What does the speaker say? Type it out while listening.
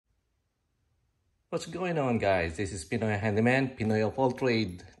What's going on, guys? This is Pinoy Handyman, Pinoy of all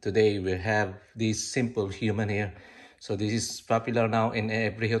trade. Today we have this simple human here. So this is popular now in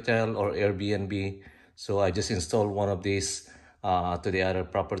every hotel or Airbnb. So I just installed one of these to the other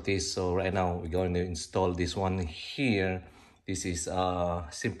properties. So right now we're going to install this one here. This is a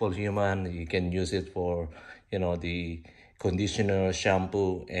simple human. You can use it for, the conditioner,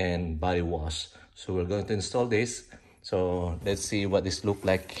 shampoo, and body wash. So we're going to install this. So let's see what this look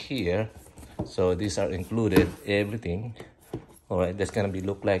like here. So these are included, everything. All right, that's gonna be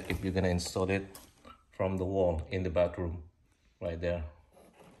look like if you're gonna install it from the wall in the bathroom right there.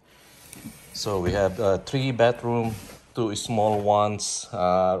 So we have 3 bathroom, 2 small ones,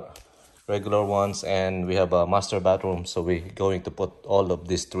 regular ones, and we have a master bathroom. So we're going to put all of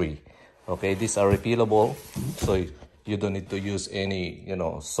these 3. Okay, these are refillable, so you don't need to use any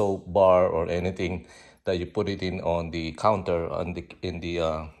soap bar or anything that you put it in on the counter in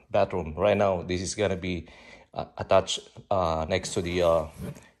the bathroom. Right now this is gonna be attached next to the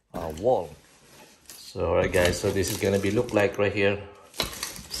wall. So alright guys, so this is gonna be look like right here.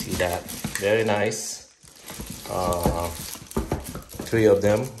 See that? Very nice. 3 of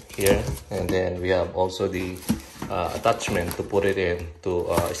them here, and then we have also the attachment to put it in to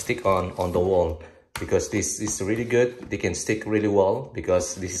stick on the wall, because this is really good. They can stick really well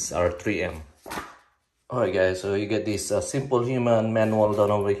because this is our 3M. Alright guys, so you get this simple human manual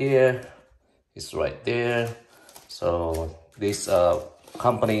down over here. It's right there. So this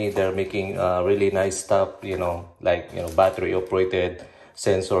company, they're making really nice stuff, like battery operated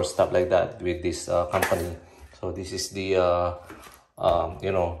sensor stuff like that with this company. So this is the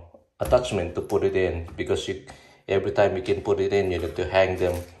attachment to put it in, because every time you can put it in, you need to hang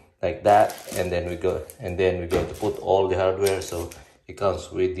them like that, and then we're going to put all the hardware. So it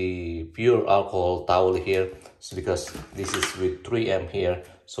comes with the pure alcohol towel here. So because this is with 3M here,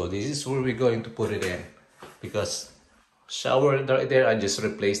 so this is where we're going to put it in. Because shower right there, I just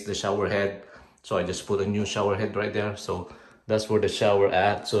replaced the shower head, so I just put a new shower head right there. So that's where the shower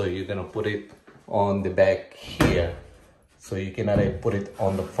at. So you're gonna put it on the back here. So you cannot put it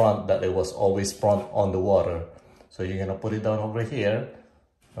on the front, that it was always front on the water. So you're gonna put it down over here.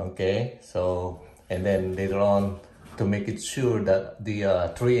 Okay, so and then later on, to make it sure that the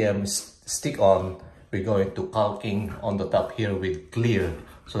 3M stick on, we're going to caulking on the top here with clear,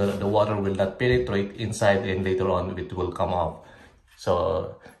 so that the water will not penetrate inside and later on it will come out.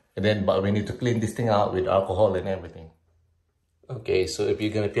 So but we need to clean this thing out with alcohol and everything. Okay, so if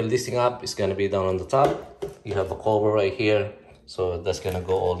you're gonna fill this thing up, it's gonna be down on the top. You have a cover right here, so that's gonna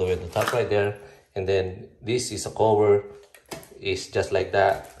go all the way to the top right there. And then this is a cover, it's just like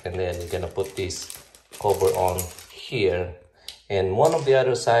that. And then you're gonna put this cover on here, and one of the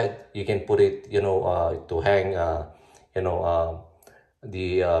other side you can put it to hang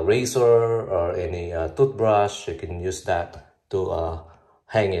the razor or any toothbrush. You can use that to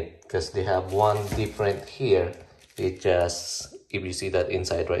hang it, because they have one different here. It just, if you see that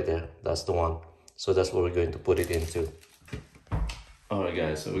inside right there, that's the one. So that's what we're going to put it into. Alright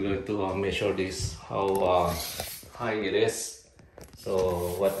guys, so we're going to measure this, how high it is.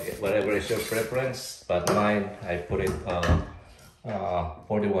 So whatever is your preference, but mine, I put it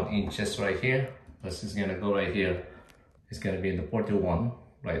 41 inches right here. This is gonna go right here. It's gonna be in the 41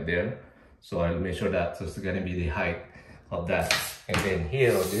 right there. So I'll measure that. So it's gonna be the height of that. And then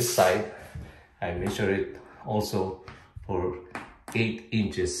here on this side, I measure it also for 8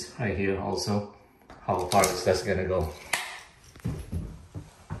 inches right here also. How far is that gonna go?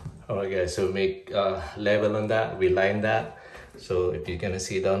 Alright guys, so we make level on that. We line that. So if you're gonna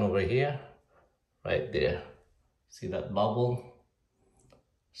see down over here, right there, see that bubble?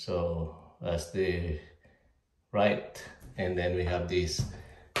 So that's the right, and then we have this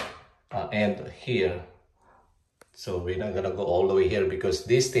end here. So we're not gonna go all the way here, because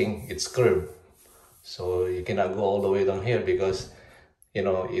this thing, it's curved. So you cannot go all the way down here, because it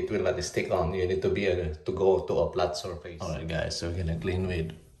will not stick on. You need to be to go to a flat surface. Alright guys, so we're gonna clean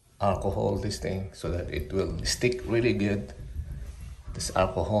with alcohol this thing so that it will stick really good. This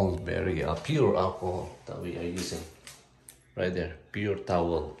alcohol, very pure alcohol that we are using right there, pure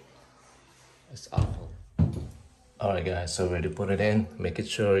towel. It's alcohol. Alright guys, so ready to put it in. Make it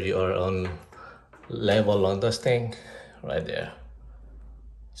sure you are on level on this thing right there.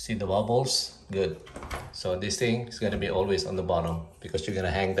 See the bubbles? Good. So this thing is gonna be always on the bottom, because you're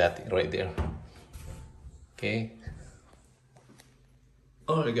gonna hang that right there. Okay.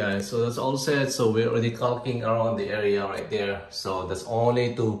 Alright guys, so that's all set. So we're already caulking around the area right there. So that's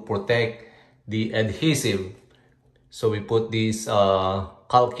only to protect the adhesive. So we put this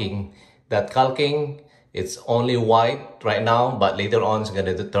caulking. That caulking, it's only white right now, but later on it's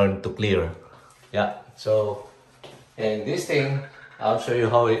gonna turn to clear. Yeah, so, and this thing, I'll show you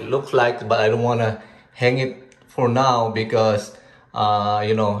how it looks like, but I don't want to hang it for now because,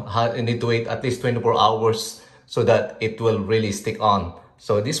 you know, I need to wait at least 24 hours so that it will really stick on.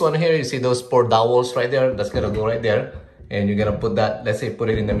 So this one here, you see those 4 dowels right there? That's gonna go right there. And you're gonna put that, let's say, put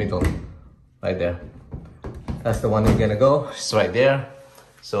it in the middle, right there. That's the one you're gonna go, it's right there.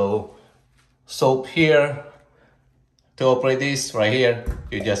 So, soap here, to operate this right here,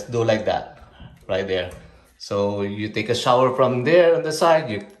 you just do like that, right there. So you take a shower from there on the side,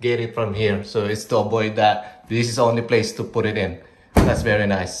 you get it from here. So it's to avoid that. This is the only place to put it in. That's very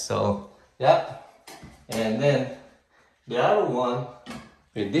nice. So yeah, and then the other one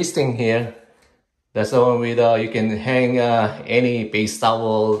with this thing here, that's the one with you can hang any paste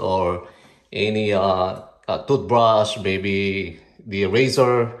towel or any toothbrush, maybe the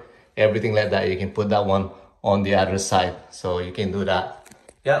razor, everything like that. You can put that one on the other side, so you can do that.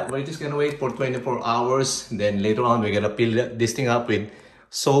 Yeah, we're just gonna wait for 24 hours. Then later on, we're gonna fill this thing up with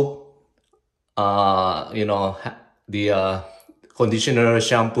soap, you know, the conditioner,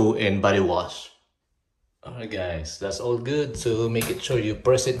 shampoo, and body wash. Alright guys, that's all good. So make it sure you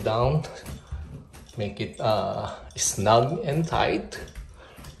press it down, make it snug and tight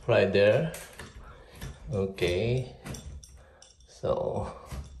right there. Okay, so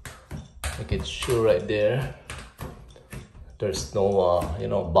make it sure right there there's no you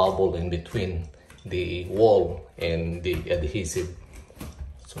know, bubble in between the wall and the adhesive.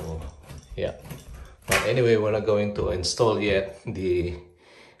 So yeah, but anyway, we're not going to install yet the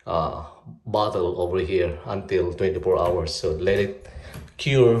bottle over here until 24 hours. So let it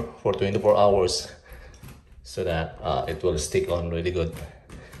cure for 24 hours so that it will stick on really good.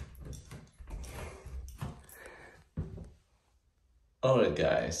 Alright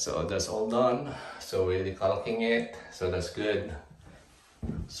guys, so that's all done. So we're decalking it, so that's good.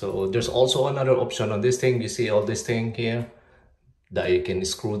 So there's also another option on this thing. You see all this thing here that you can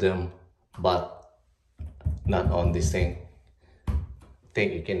screw them, but not on this thing.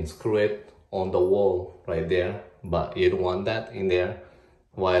 Think you can screw it on the wall right there, but you don't want that in there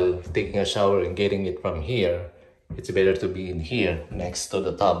while taking a shower and getting it from here. It's better to be in here next to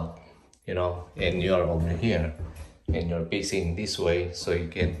the tub, you know, and you're over here and you're facing this way, so you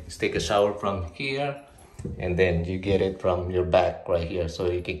can take a shower from here and then you get it from your back right here,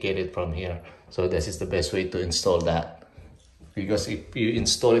 so you can get it from here. So this is the best way to install that, because if you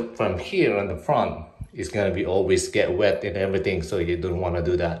install it from here on the front, it's gonna be always get wet and everything, so you don't want to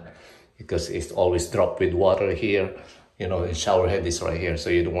do that because it's always drop with water here, you know. The shower head is right here, so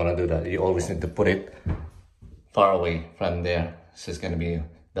you don't want to do that. You always need to put it far away from there, so it's gonna be,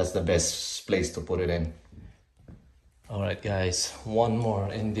 that's the best place to put it in. Alright guys, one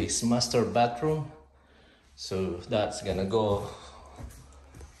more in this master bathroom. So that's gonna go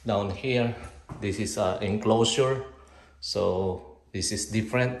down here. This is an enclosure, so this is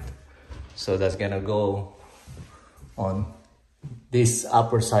different. So that's gonna go on this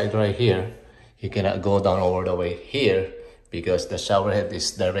upper side right here. You cannot go down all the way here because the shower head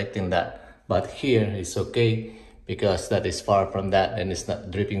is directing that. But here it's okay because that is far from that and it's not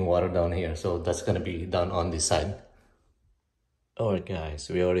dripping water down here. So that's gonna be done on this side. Alright guys,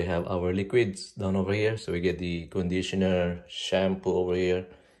 we already have our liquids down over here. So we get the conditioner, shampoo over here,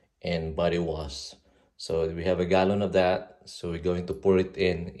 and body wash. So we have a gallon of that. So we're going to pour it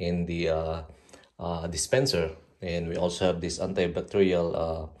in the dispenser. And we also have this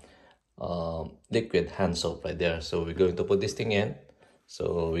antibacterial liquid hand soap right there. So we're going to put this thing in.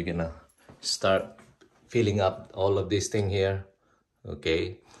 So we're gonna start filling up all of this thing here.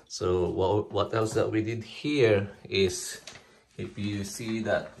 Okay, so what else that we did here is, if you see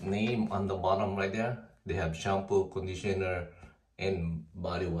that name on the bottom right there, they have shampoo, conditioner, and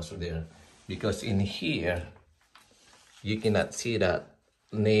body wash there. Because in here, you cannot see that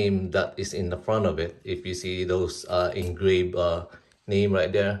name that is in the front of it. If you see those engraved name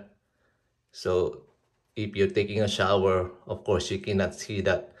right there. So if you're taking a shower, of course, you cannot see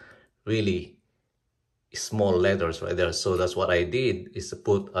that really small letters right there. So that's what I did, is to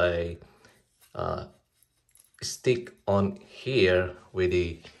put a stick on here with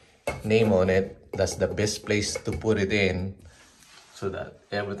the name on it. That's the best place to put it in, so that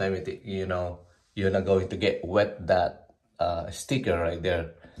every time you know, you're not going to get wet that sticker right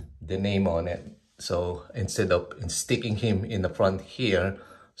there, the name on it. So instead of sticking him in the front here,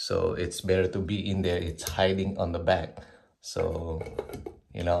 so it's better to be in there, it's hiding on the back. So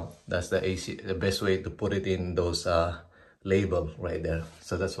you know, that's the best way to put it in those label right there.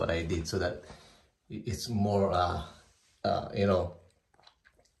 So that's what I did, so that it's more you know,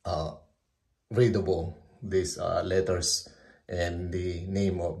 readable, these letters and the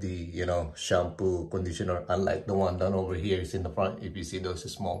name of the, you know, shampoo, conditioner, unlike the one down over here is in the front. If you see those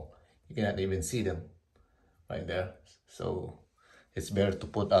small, you cannot even see them right there. So it's better to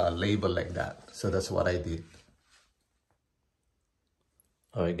put a label like that. So that's what I did.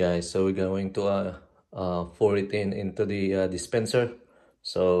 All right, guys, so we're going to pour it into the dispenser.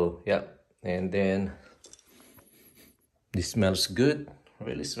 So yeah, and then this smells good,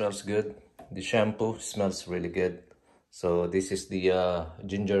 really smells good. The shampoo smells really good. So this is the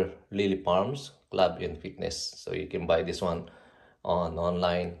Ginger Lily Palms Club and Fitness. So you can buy this one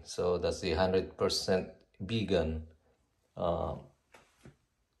online. So that's the 100% vegan,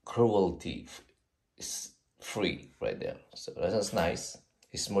 cruelty is free right there. So that's nice.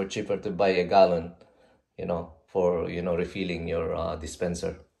 It's more cheaper to buy a gallon, you know, for, you know, refilling your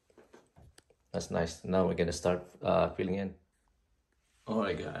dispenser. That's nice. Now we're gonna start filling in. All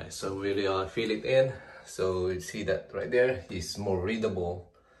right, guys, so we fill it in. So you see that right there is more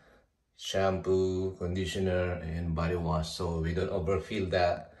readable. Shampoo, conditioner, and body wash, so we don't overfill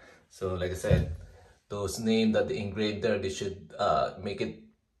that. So like I said, those names that they engraved there, they should make it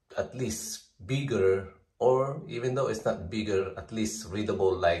at least bigger, or even though it's not bigger, at least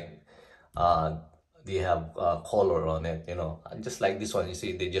readable, like they have color on it, you know. And just like this one, you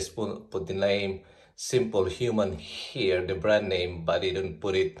see, they just put the name Simple Human here, the brand name, but they don't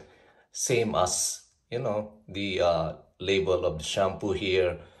put it same as, you know, the label of the shampoo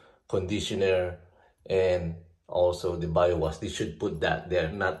here, conditioner, and also the body wash. They should put that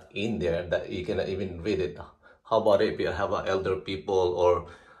there, not in there that you cannot even read it. How about if you have elder people or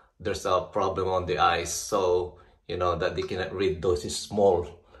there's a problem on the eyes, so you know that they cannot read those small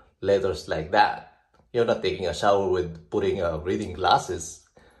letters like that. You're not taking a shower with putting reading glasses.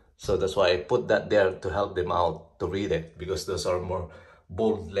 So that's why I put that there to help them out to read it, because those are more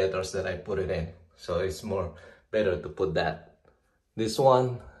bold letters that I put it in. So it's more better to put that. This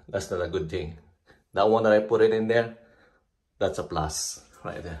one, that's not a good thing. That one that I put it in there, that's a plus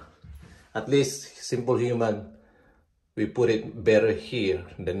right there. At least Simple Human, we put it better here,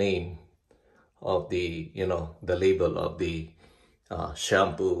 the name of the, you know, the label of the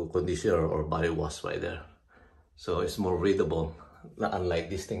shampoo, conditioner, or body wash right there. So it's more readable, unlike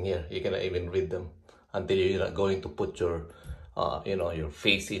this thing here. You cannot even read them until you're not going to put your, you know, your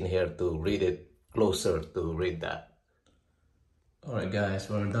face in here to read it closer to read that. All right, guys,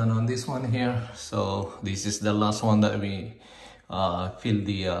 we're done on this one here. So this is the last one that we fill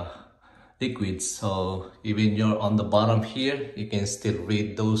the liquids. So even you're on the bottom here, you can still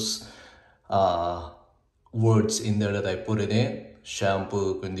read those words in there that I put it in: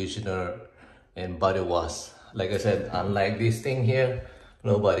 shampoo, conditioner, and body wash. Like I said, unlike this thing here,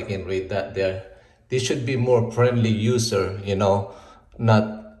 nobody can read that there. This should be more friendly user, you know,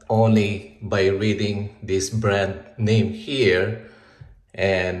 not only by reading this brand name here,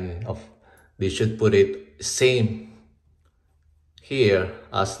 and they should put it same here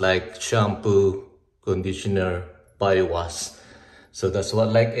as like shampoo, conditioner, body wash. So that's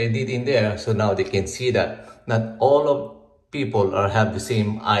what like I did in there. So now they can see that not all of people have the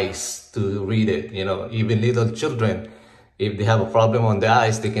same eyes to read it. You know, even little children, if they have a problem on their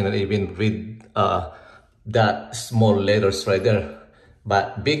eyes, they cannot even read that small letters right there.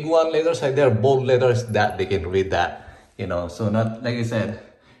 But big one letters right there, bold letters, that they can read that. You know, so not like I said,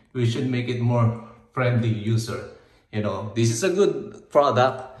 we should make it more friendly user. You know, this is a good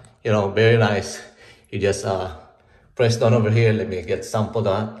product. You know, very nice. You just press down over here. Let me get sample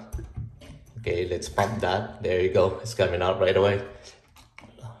on. Okay, let's pump that. There you go. It's coming out right away.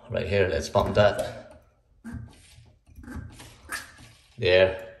 Right here, let's pump that.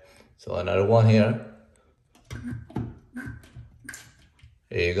 There. So another one here.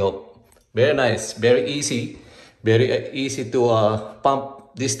 There you go. Very nice. Very easy. Very easy to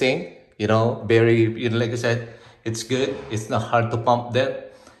pump this thing. You know, very, you know, like I said, it's good. It's not hard to pump them.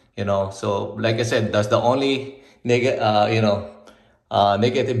 You know, so like I said, that's the only negative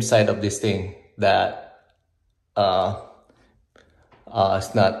side of this thing, that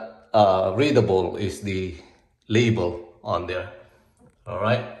it's not readable, is the label on there. All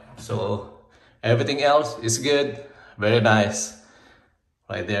right, so everything else is good. Very nice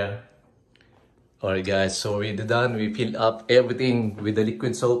right there. All right, guys, so we're done. We filled up everything with the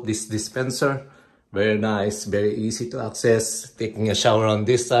liquid soap, this dispenser. Very nice, very easy to access. Taking a shower on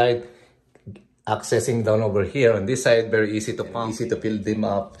this side, accessing down over here on this side, very easy to pump, easy to fill them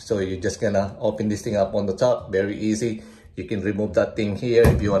up. So you're just gonna open this thing up on the top, very easy. You can remove that thing here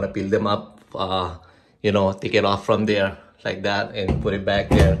if you want to fill them up, you know, take it off from there like that and put it back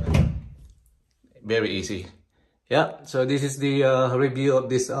there. Very easy. Yeah, so this is the review of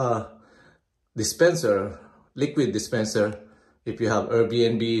this dispenser, liquid dispenser. if you have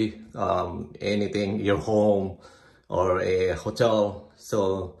Airbnb, anything, your home or a hotel.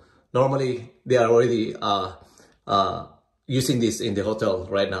 So normally they are already using this in the hotel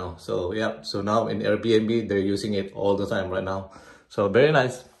right now. So yeah, so now in Airbnb, they're using it all the time right now. So very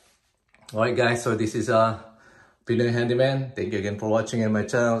nice. All right, guys, so this is Pinoy Handyman. Thank you again for watching in my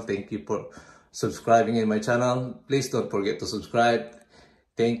channel. Thank you for subscribing in my channel. Please don't forget to subscribe.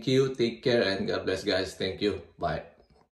 Thank you, take care, and God bless, guys. Thank you. Bye.